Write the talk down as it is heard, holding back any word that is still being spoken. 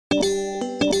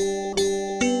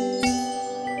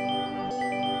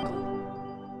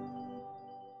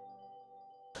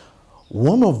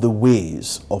One of the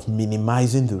ways of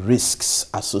minimizing the risks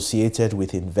associated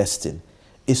with investing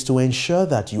is to ensure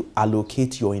that you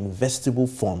allocate your investable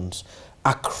funds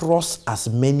across as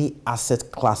many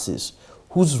asset classes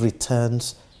whose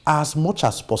returns are as much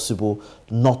as possible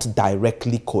not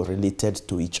directly correlated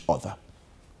to each other.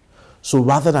 So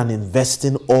rather than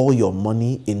investing all your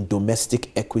money in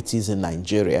domestic equities in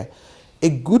Nigeria, a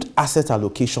good asset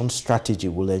allocation strategy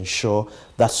will ensure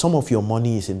that some of your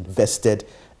money is invested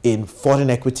in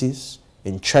foreign equities,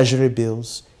 in treasury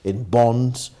bills, in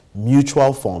bonds,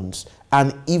 mutual funds,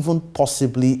 and even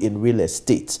possibly in real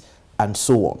estate, and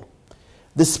so on.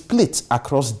 The split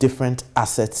across different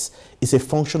assets is a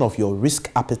function of your risk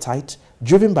appetite,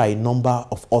 driven by a number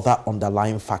of other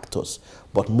underlying factors,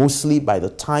 but mostly by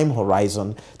the time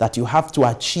horizon that you have to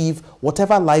achieve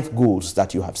whatever life goals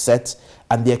that you have set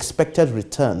and the expected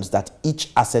returns that each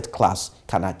asset class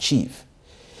can achieve.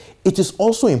 It is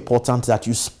also important that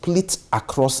you split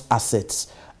across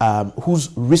assets whose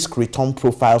risk-return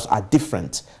profiles are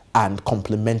different and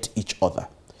complement each other.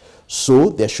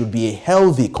 So there should be a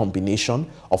healthy combination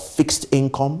of fixed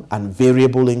income and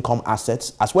variable income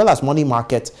assets, as well as money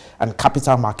market and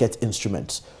capital market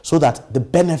instruments, so that the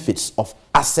benefits of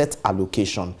asset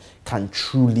allocation can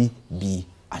truly be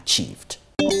achieved.